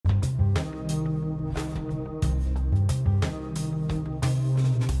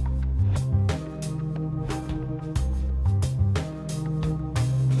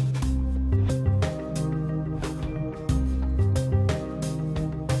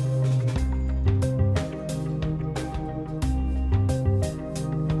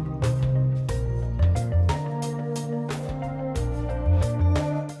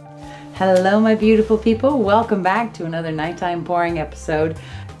Hello my beautiful people, welcome back to another nighttime pouring episode.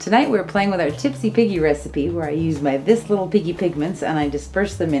 Tonight we're playing with our Tipsy Piggy recipe where I use my This Little Piggy Pigments and I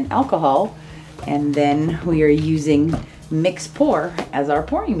disperse them in alcohol, and then we are using mix pour as our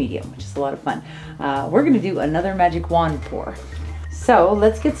pouring medium, which is a lot of fun. We're going to do another magic wand pour. So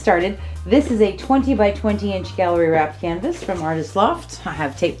let's get started. This is a 20 by 20 inch gallery wrapped canvas from Artist Loft. I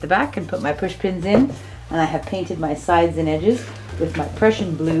have taped the back and put my push pins in, and I have painted my sides and edges with my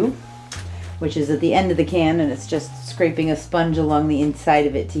Prussian blue, which is at the end of the can, and it's just scraping a sponge along the inside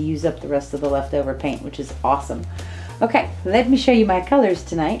of it to use up the rest of the leftover paint, which is awesome. Okay, let me show you my colors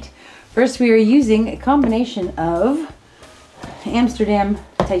tonight. First, we are using a combination of Amsterdam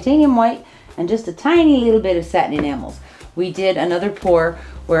titanium white and just a tiny little bit of satin enamels. We did another pour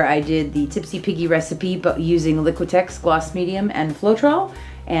where I did the Tipsy Piggy recipe, but using Liquitex gloss medium and Floetrol,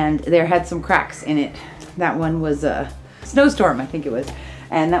 and there had some cracks in it. That one was a snowstorm, I think it was.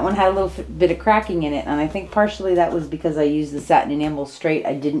 And that one had a little bit of cracking in it, and I think partially that was because I used the satin enamel straight.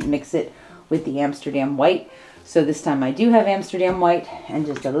 I didn't mix it with the Amsterdam white. So this time I do have Amsterdam white and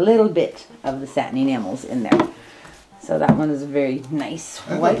just a little bit of the satin enamels in there. So that one is a very nice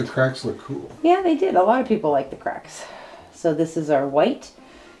white. I thought the cracks look cool. Yeah, they did. A lot of people like the cracks. So this is our white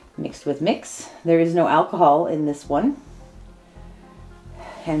mixed with mix. There is no alcohol in this one.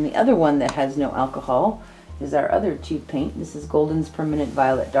 And the other one that has no alcohol is our other tube paint. This is Golden's Permanent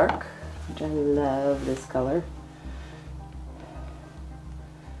Violet Dark, which I love this color.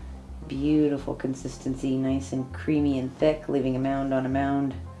 Beautiful consistency, nice and creamy and thick, leaving a mound on a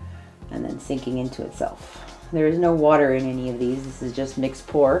mound and then sinking into itself. There is no water in any of these. This is just mix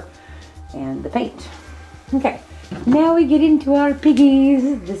pour and the paint. Okay, now we get into our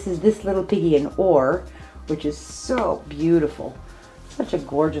piggies. This is This Little Piggy in Ore, which is so beautiful. Such a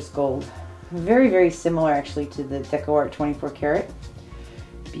gorgeous gold. Very, very similar actually to the DecoArt 24 karat.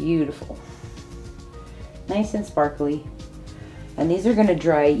 Beautiful. Nice and sparkly. And these are going to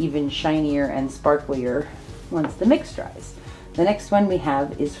dry even shinier and sparklier once the mix dries. The next one we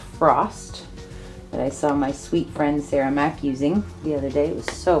have is Frost, that I saw my sweet friend Sarah Mack using the other day. It was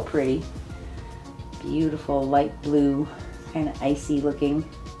so pretty. Beautiful light blue, kind of icy looking.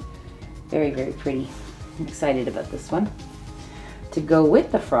 Very, very pretty. I'm excited about this one. To go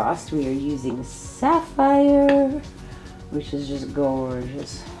with the Frost, we are using Sapphire, which is just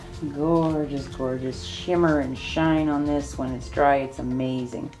gorgeous. Gorgeous, gorgeous. Shimmer and shine on this. When it's dry, it's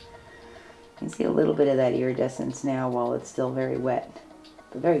amazing. You can see a little bit of that iridescence now while it's still very wet.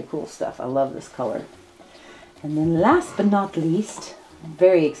 But very cool stuff. I love this color. And then last but not least, I'm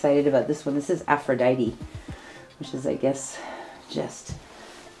very excited about this one. This is Aphrodite, which is, I guess, just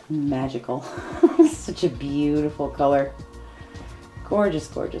magical. Such a beautiful color. Gorgeous,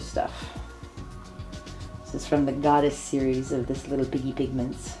 gorgeous stuff. This is from the Goddess series of This Little Piggy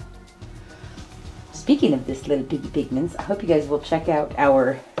Pigments. Speaking of This Little Piggy Pigments, I hope you guys will check out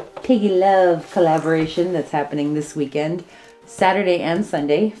our Piggy Love collaboration that's happening this weekend. Saturday and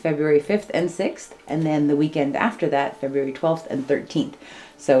Sunday, February 5th and 6th, and then the weekend after that, February 12th and 13th.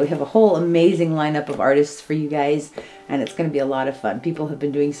 So we have a whole amazing lineup of artists for you guys, and it's going to be a lot of fun. People have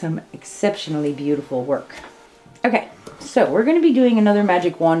been doing some exceptionally beautiful work. Okay, so we're going to be doing another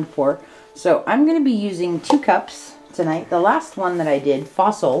magic wand pour. So I'm going to be using 2 cups tonight. The last one that I did,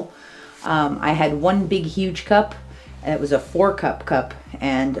 Fossil, I had one big huge cup, and it was a 4-cup cup,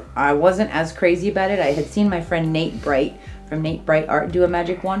 and I wasn't as crazy about it. I had seen my friend Nate Bright from Nate Bright Art do a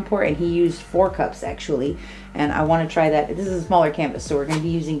magic wand pour, and he used 4 cups actually, and I want to try that. This is a smaller canvas, so we're going to be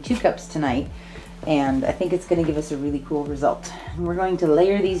using 2 cups tonight, and I think it's going to give us a really cool result. And we're going to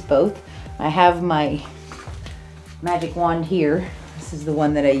layer these both. I have my magic wand here. This is the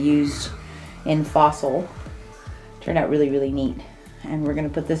one that I used in Fossil. Turned out really, really neat. And we're going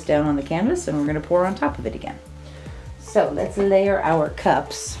to put this down on the canvas and we're going to pour on top of it again. So let's layer our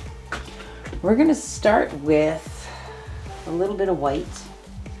cups. We're going to start with a little bit of white.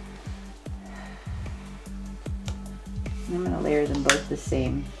 I'm going to layer them both the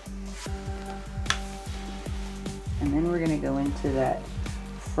same. And then we're going to go into that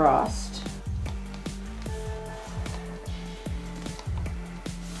Frost.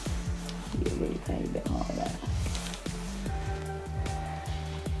 A little tiny bit more of that.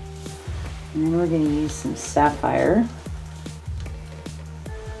 And then we're going to use some Sapphire.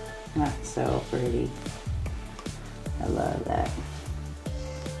 That's so pretty. I love that.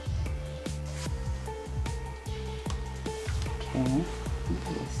 Okay, maybe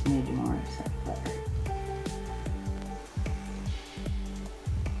a smidge more Sapphire.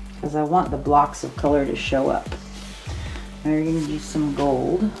 Because I want the blocks of color to show up. Now we're going to use some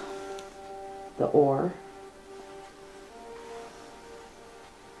gold. The ore.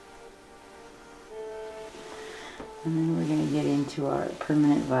 And then we're going to get into our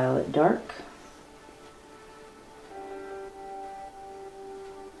permanent violet dark.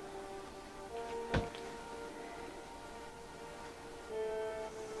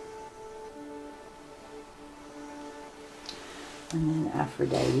 And then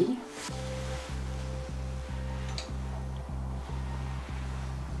Aphrodite.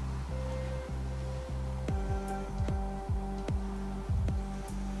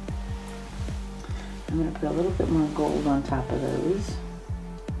 I'm going to put a little bit more gold on top of those.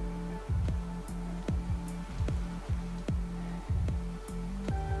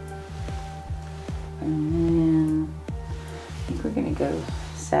 And then I think we're going to go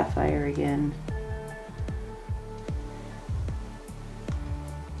Sapphire again.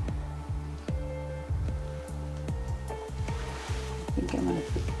 I think I'm going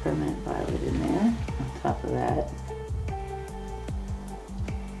to put the permanent violet in there on top of that.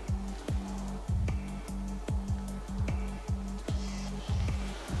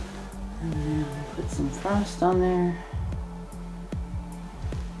 And then I'll put some frost on there.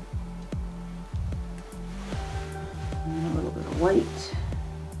 And then a little bit of white.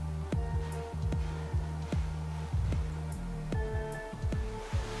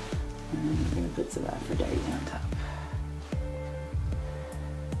 And then we're going to put some Aphrodite on top.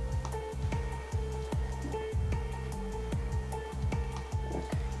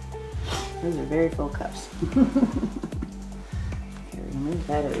 Those are very full cups. Okay, we're gonna move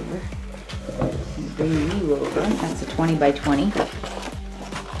that over. And bring you over. That's a 20 by 20. I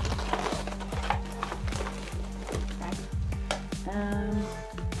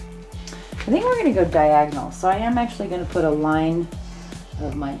think we're gonna go diagonal. So I am actually gonna put a line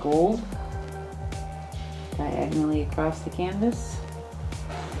of my gold diagonally across the canvas.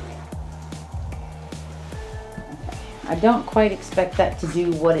 I don't quite expect that to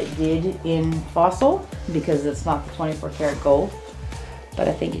do what it did in Fossil because it's not the 24 karat gold, but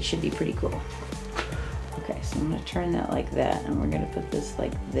I think it should be pretty cool. Okay, so I'm going to turn that like that, and we're going to put this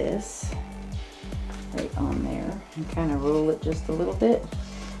like this right on there and kind of roll it just a little bit.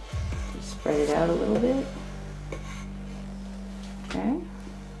 Just spread it out a little bit. Okay,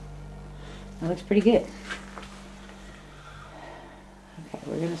 that looks pretty good. Okay,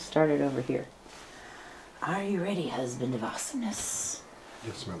 we're going to start it over here. Are you ready, husband of awesomeness?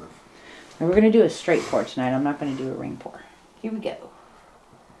 Yes, my love. And we're going to do a straight pour tonight. I'm not going to do a ring pour. Here we go.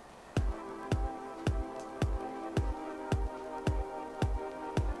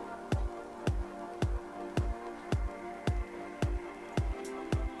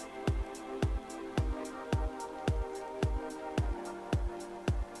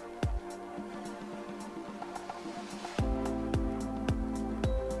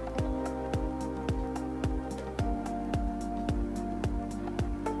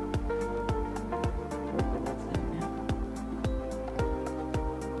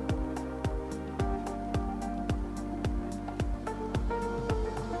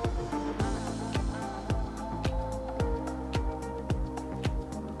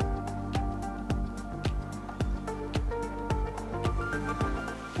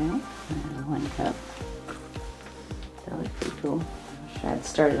 And 1 cup. That looks pretty cool. I wish I had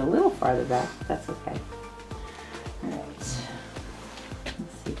started a little farther back, but that's okay. Alright. Let's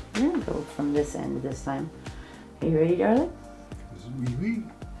see. We're going to go from this end this time. Are you ready, darling? Oui, oui.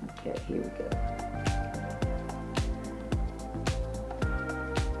 Okay, here we go.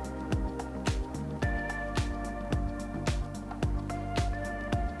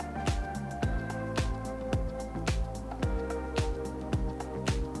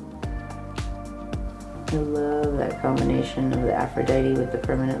 I love that combination of the Aphrodite with the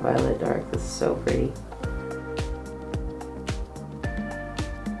permanent violet dark. It's so pretty.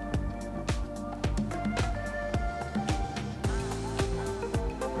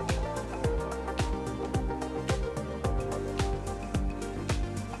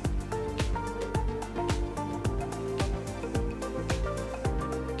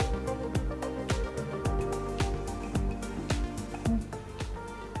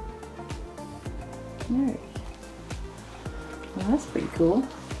 Alright. Well, that's pretty cool.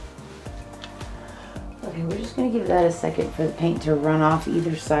 Okay, we're just going to give that a second for the paint to run off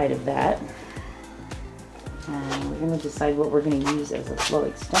either side of that. And we're going to decide what we're going to use as a flow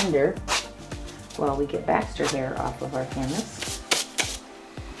extender while we get Baxter hair off of our canvas.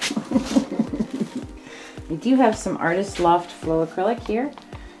 We do have some Artist Loft Flow Acrylic here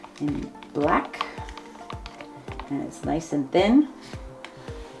in black. And it's nice and thin.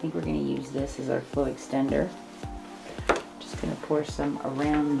 I think we're going to use this as our flow extender. Just going to pour some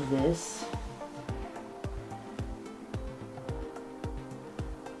around this.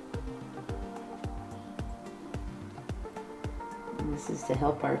 is to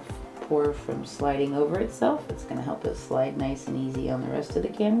help our pour from sliding over itself. It's going to help it slide nice and easy on the rest of the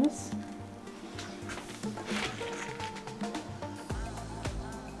canvas.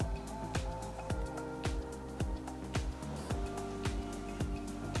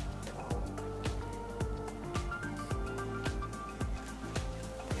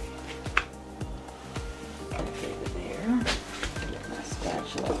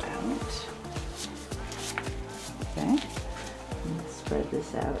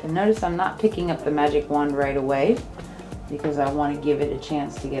 And notice I'm not picking up the magic wand right away because I want to give it a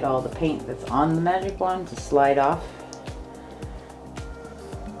chance to get all the paint that's on the magic wand to slide off.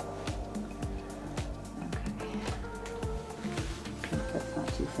 Okay. That's not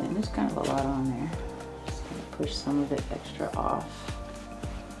too thin. There's kind of a lot on there. Just going to push some of it extra off.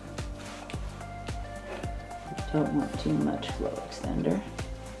 Don't want too much flow extender.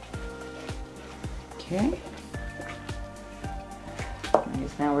 Okay.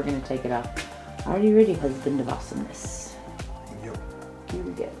 Now we're going to take it off. Are you ready, husband of awesomeness? Yep. Here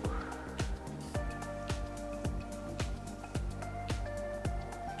we go.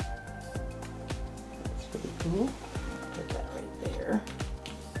 That's pretty cool. Put that right there.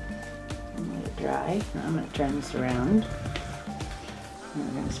 And let it dry. Now I'm going to turn this around. And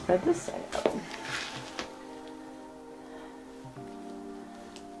we're going to spread this side out.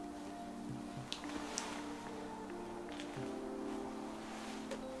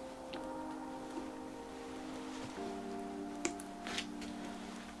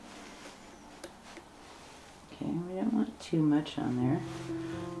 Too much on there.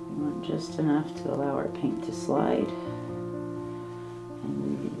 We want just enough to allow our paint to slide and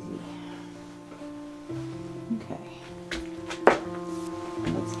move easy. Okay.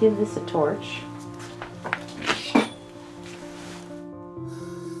 Let's give this a torch.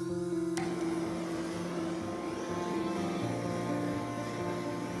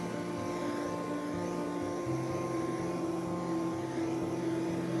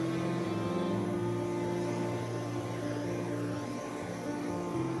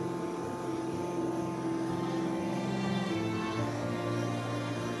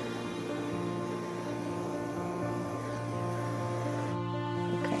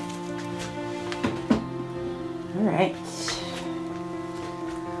 All right. It's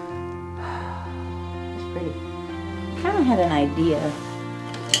pretty. I kind of had an idea.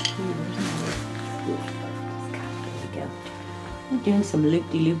 There we go. We're doing some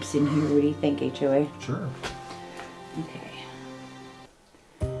loop-de-loops in here. What do you think, HOA? Sure. Okay.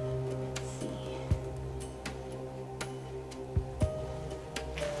 Let's see.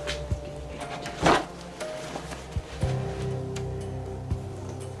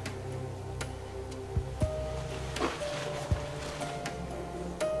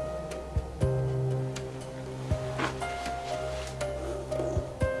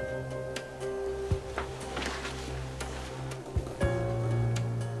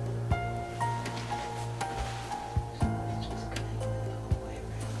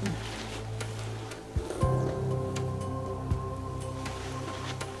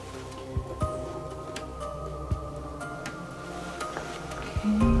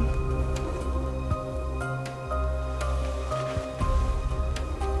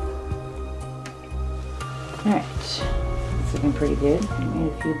 Alright, it's looking pretty good. I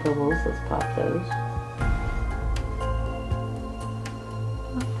made a few bubbles, let's pop those.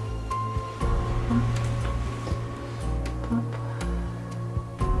 Pop.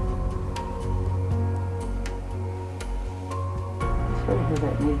 It's really good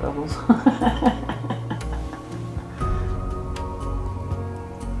that made bubbles.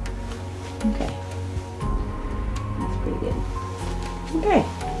 Okay, that's pretty good. Okay,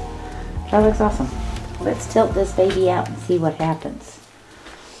 that looks awesome. Let's tilt this baby out and see what happens.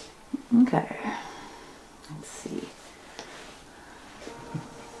 Okay. Let's see.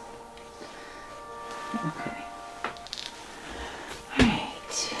 Okay.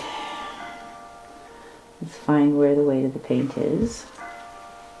 Alright. Let's find where the weight of the paint is.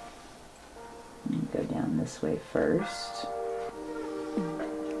 Go down this way first.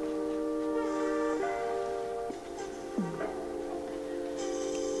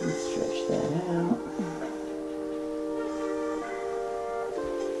 And stretch that out.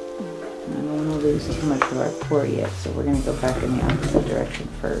 I don't want to lose too much of our pour yet, so we're going to go back in the opposite direction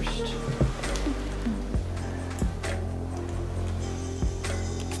first.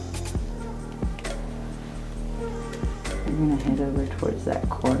 I'm going to head over towards that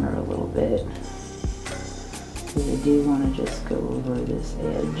corner a little bit, because I do want to just go over this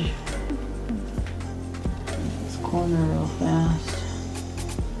edge. This corner real fast.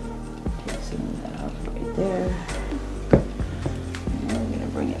 Take some of that off right there.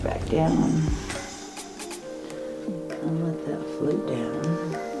 it back down and let that float down.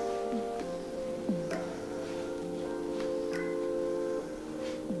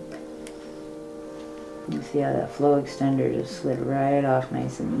 You see how that flow extender just slid right off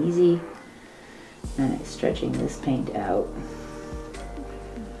nice and easy, and it's stretching this paint out.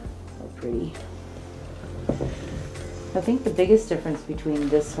 So pretty. I think the biggest difference between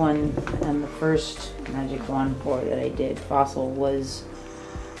this one and the first Magic Wand pour that I did, Fossil, was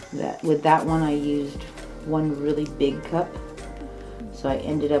that with that one I used one really big cup, so I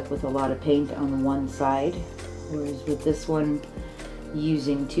ended up with a lot of paint on one side, whereas with this one,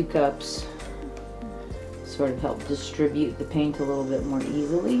 using 2 cups sort of helped distribute the paint a little bit more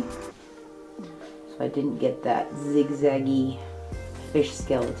easily, so I didn't get that zigzaggy fish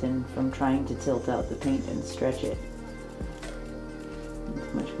skeleton from trying to tilt out the paint and stretch it.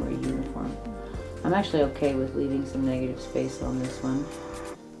 It's much more uniform. I'm actually okay with leaving some negative space on this one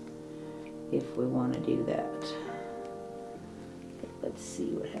if we want to do that. But let's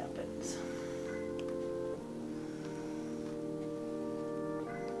see what happens.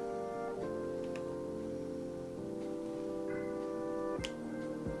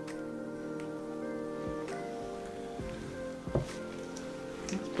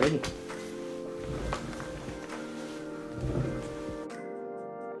 That's pretty.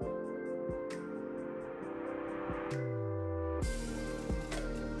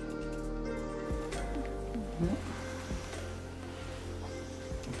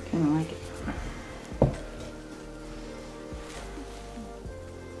 Kind of like it.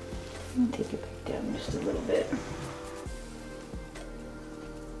 I'll take it back down just a little bit.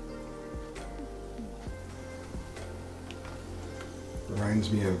 Reminds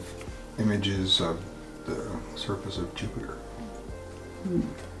me of images of the surface of Jupiter. Hmm.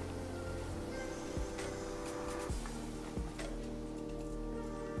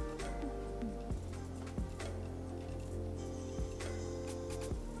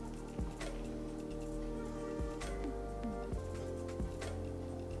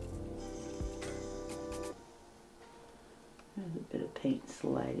 There's a bit of paint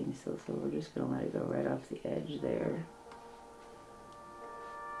sliding still, so we're just going to let it go right off the edge there.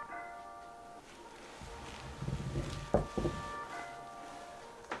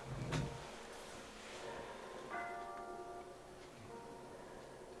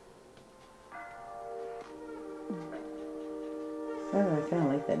 Oh, I kind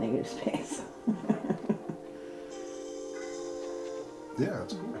of like that negative space. Yeah,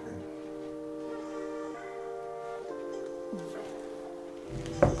 it's cool.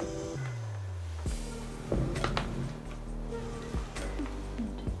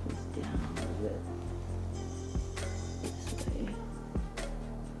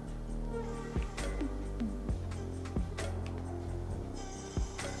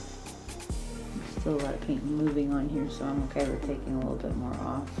 Still a lot of paint moving on here, so I'm okay with taking a little bit more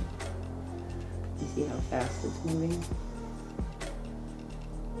off. You see how fast it's moving?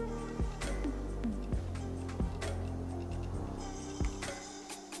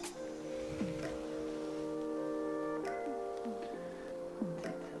 I'll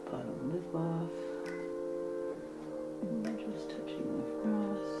take that bottom lip off. And just touching the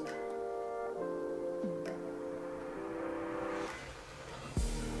frost.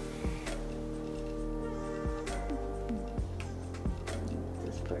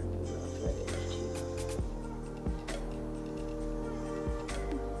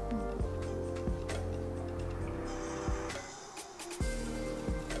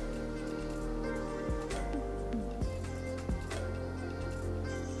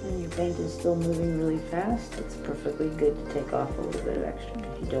 Paint is still moving really fast. It's perfectly good to take off a little bit of extra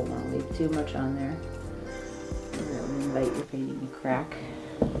if you don't want to leave too much on there. That would invite your painting to crack.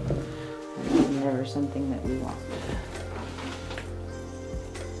 And it's never something that we want.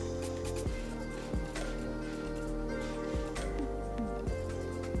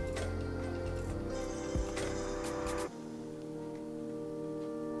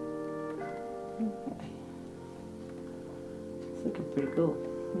 Okay. It's looking pretty cool.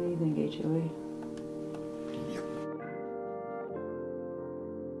 What do you think, HOA? Yep.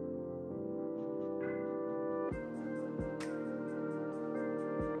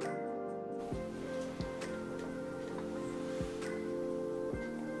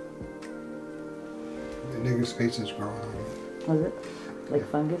 The negative space is growing on me. Was it? Like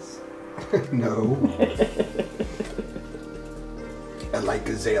fungus? No. I like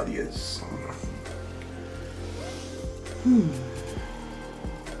azaleas.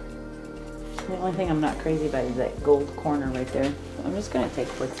 The only thing I'm not crazy about is that gold corner right there. So I'm just going to take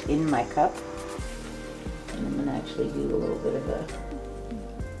what's in my cup, and I'm going to actually do a little bit of a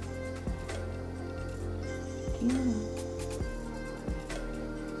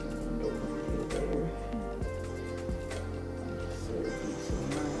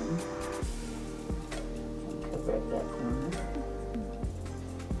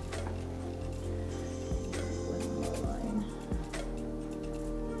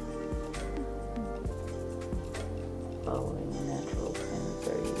Following the natural pen that's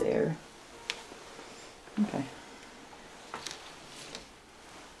already there. Okay.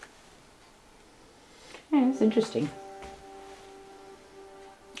 Yeah, it's interesting.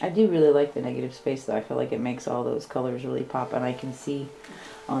 I do really like the negative space though. I feel like it makes all those colors really pop, and I can see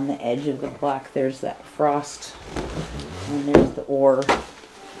on the edge of the black there's that frost, and there's the ore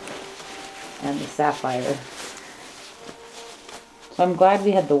and the sapphire. So I'm glad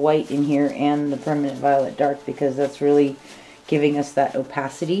we had the white in here and the permanent violet dark, because that's really giving us that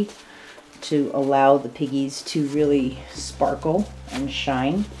opacity to allow the piggies to really sparkle and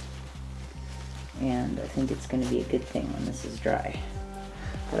shine. And I think it's going to be a good thing when this is dry.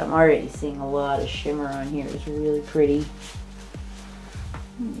 But I'm already seeing a lot of shimmer on here. It's really pretty.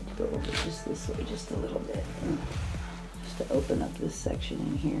 I need to go over just this way just a little bit, just to open up this section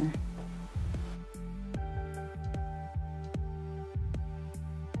in here.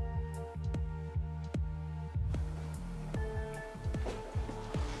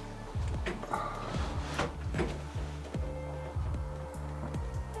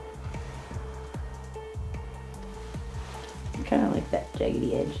 Kind of like that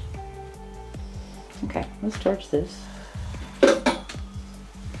jaggedy edge. Okay, let's torch this.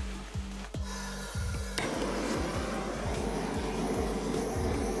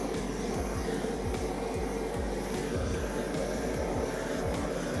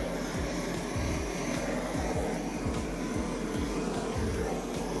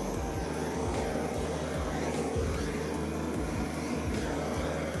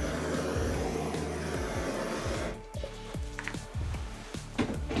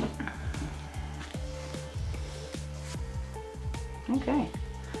 Okay,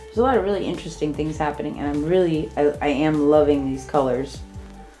 there's a lot of really interesting things happening, and I am loving these colors.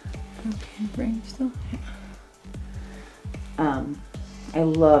 Okay, brain still. I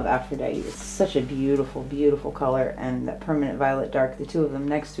love Aphrodite. It's such a beautiful, beautiful color, and that permanent violet dark, the two of them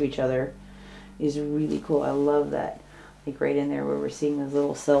next to each other, is really cool. I love that, like right in there where we're seeing those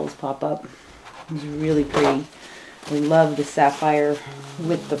little cells pop up. It's really pretty. I love the sapphire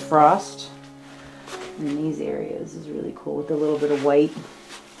with the frost in these areas is really cool with a little bit of white.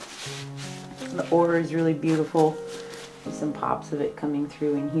 The ore is really beautiful. There's some pops of it coming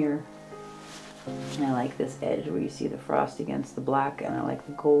through in here. And I like this edge where you see the frost against the black, and I like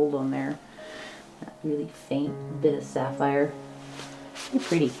the gold on there. That really faint bit of sapphire. Really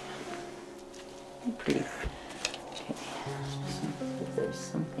pretty. Really pretty. Okay. If there's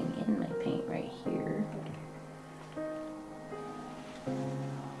something in my paint right here.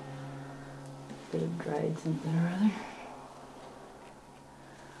 Bit of dried something or other.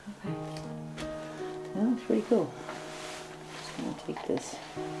 Okay. That looks pretty cool. Just gonna take this,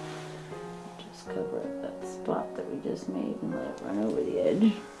 just cover up that spot that we just made and let it run over the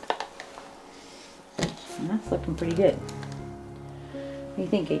edge. And that's looking pretty good. What do you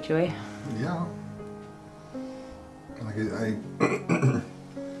think, HOA? Yeah. Like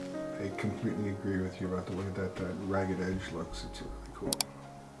I completely agree with you about the way that ragged edge looks. It's really cool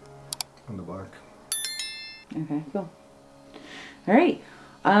on the black. Okay, cool. All right.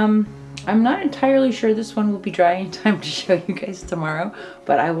 I'm not entirely sure this one will be dry in time to show you guys tomorrow,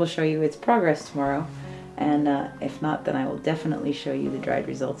 but I will show you its progress tomorrow. And if not, then I will definitely show you the dried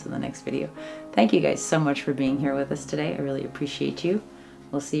results in the next video. Thank you guys so much for being here with us today. I really appreciate you.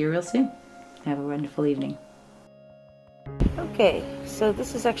 We'll see you real soon. Have a wonderful evening. Okay, so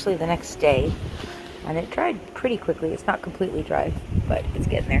this is actually the next day, and it dried pretty quickly. It's not completely dry, but it's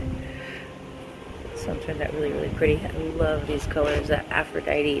getting there. So it turned out really, really pretty. I love these colors. That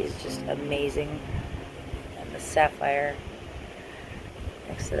Aphrodite is just amazing. And the sapphire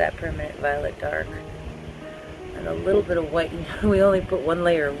next to that permanent violet dark. And a little bit of white. We only put one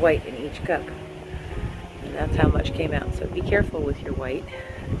layer of white in each cup. And that's how much came out. So be careful with your white.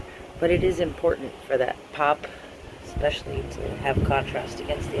 But it is important for that pop, especially to have contrast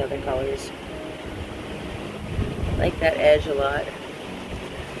against the other colors. I like that edge a lot.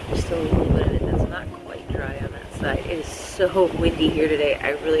 Just a little bit of it that's not quite dry on that side. It is so windy here today.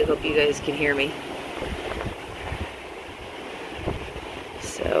 I really hope you guys can hear me.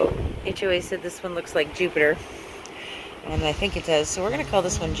 So HOA said this one looks like Jupiter, and I think it does. So we're going to call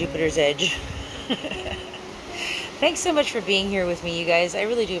this one Jupiter's Edge. Thanks so much for being here with me, you guys. I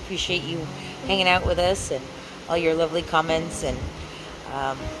really do appreciate you hanging out with us and all your lovely comments, and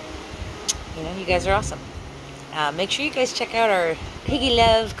you know, you guys are awesome. Make sure you guys check out our Piggy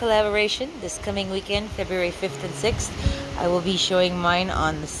Love collaboration this coming weekend, February 5th and 6th. I will be showing mine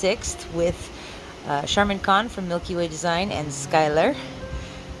on the 6th with Charmin Khan from Milky Way Design and Skylar.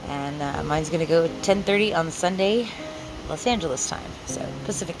 And mine's going to go at 10:30 on Sunday, Los Angeles time, so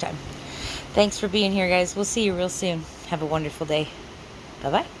Pacific time. Thanks for being here, guys. We'll see you real soon. Have a wonderful day.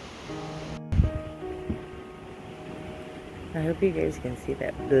 Bye-bye. I hope you guys can see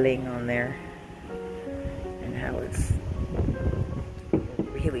that bling on there and how it's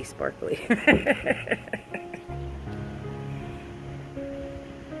really sparkly.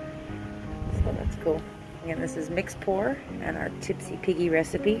 So that's cool. Again, this is Mix Pour and our Tipsy Piggy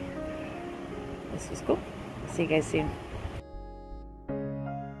recipe. This was cool. See you guys soon.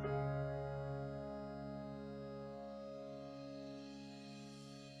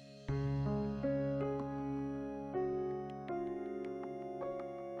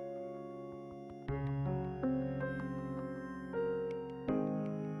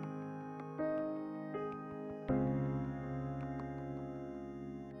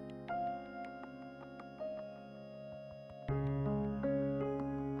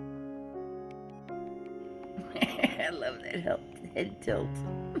 I love that head tilt.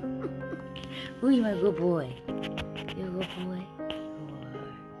 Who's my good boy? You a good boy?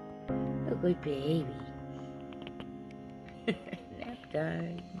 A good baby. Nap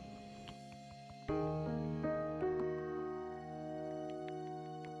time.